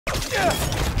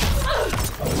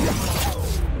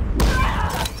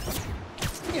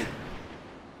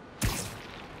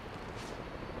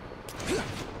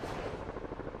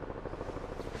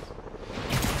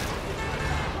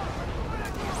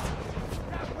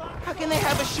How can they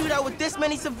have a shootout with this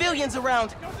many civilians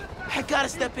around? I gotta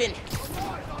step in.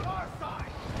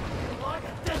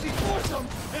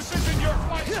 This isn't your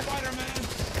fight, Spider-Man!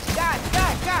 Guys!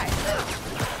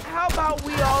 How about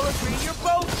we all agree you're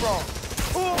both wrong?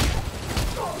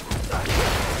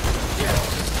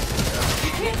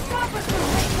 You can't stop us from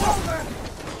taking over!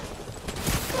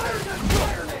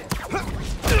 Spider-Man!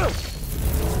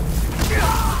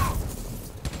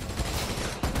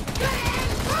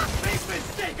 Big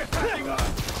mistake attacking us!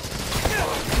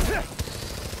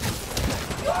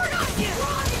 You're not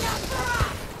strong enough for us!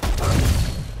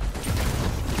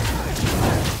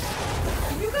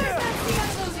 You guys not see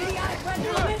us those idiotic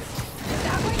render limits?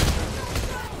 That way?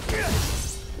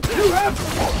 You have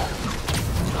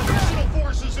additional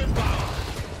forces inbound!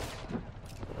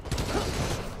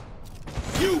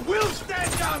 You will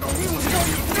stand down or we will show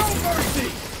you no mercy!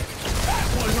 That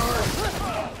one hurt!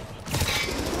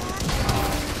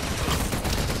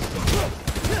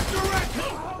 Direct!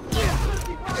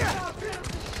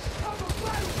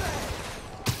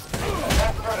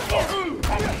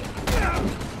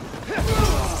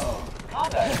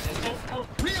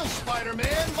 Real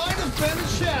Spider-Man might have been a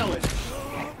challenge.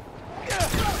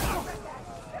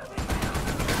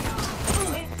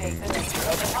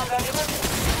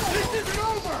 This isn't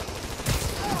over!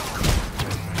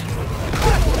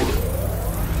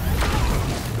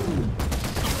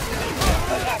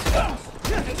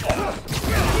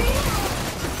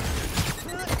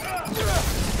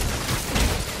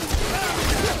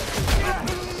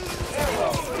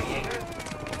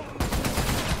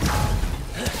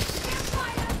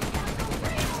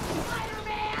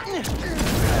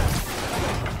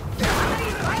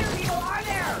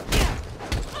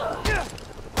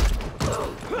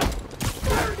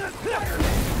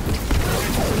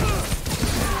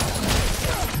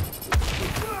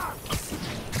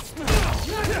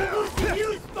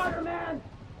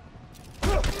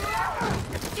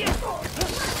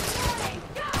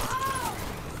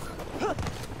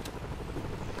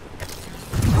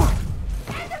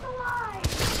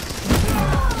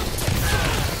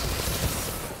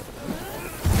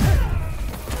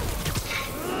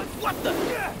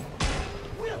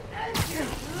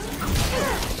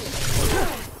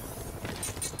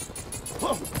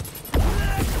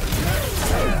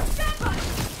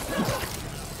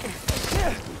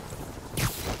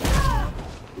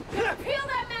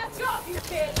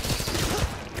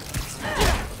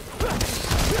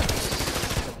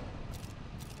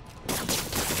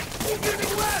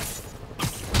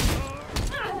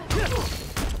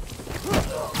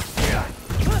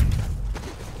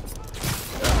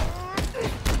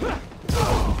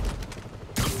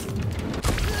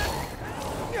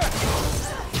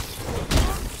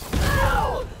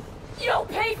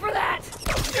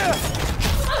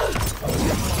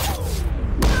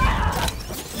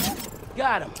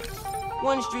 Got him.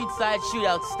 One street side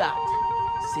shootout stopped.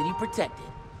 City protected.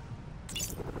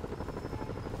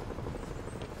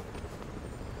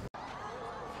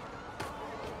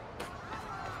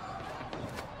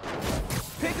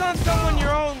 Pick on someone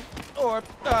your own, or,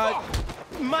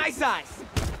 my size.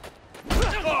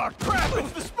 Oh, crap!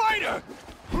 It's the spider!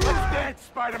 Who's dead,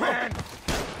 Spider-Man?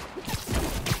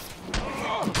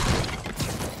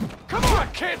 Come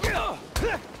on, kid!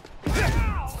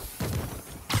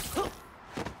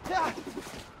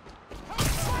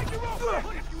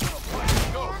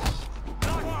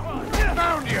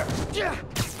 Found you!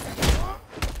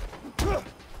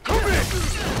 Come in!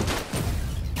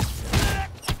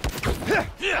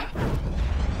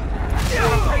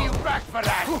 I'll pay you back for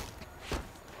that!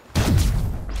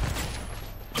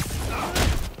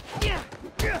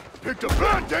 Picked a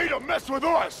bad day to mess with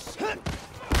us!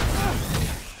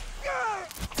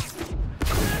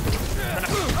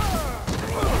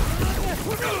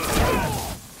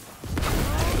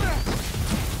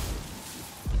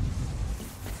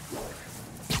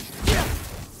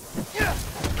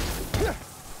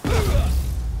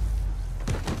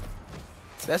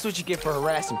 That's what you get for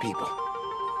harassing people.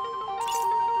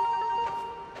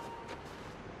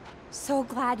 So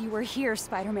glad you were here,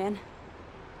 Spider-Man.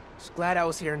 Just glad I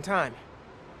was here in time.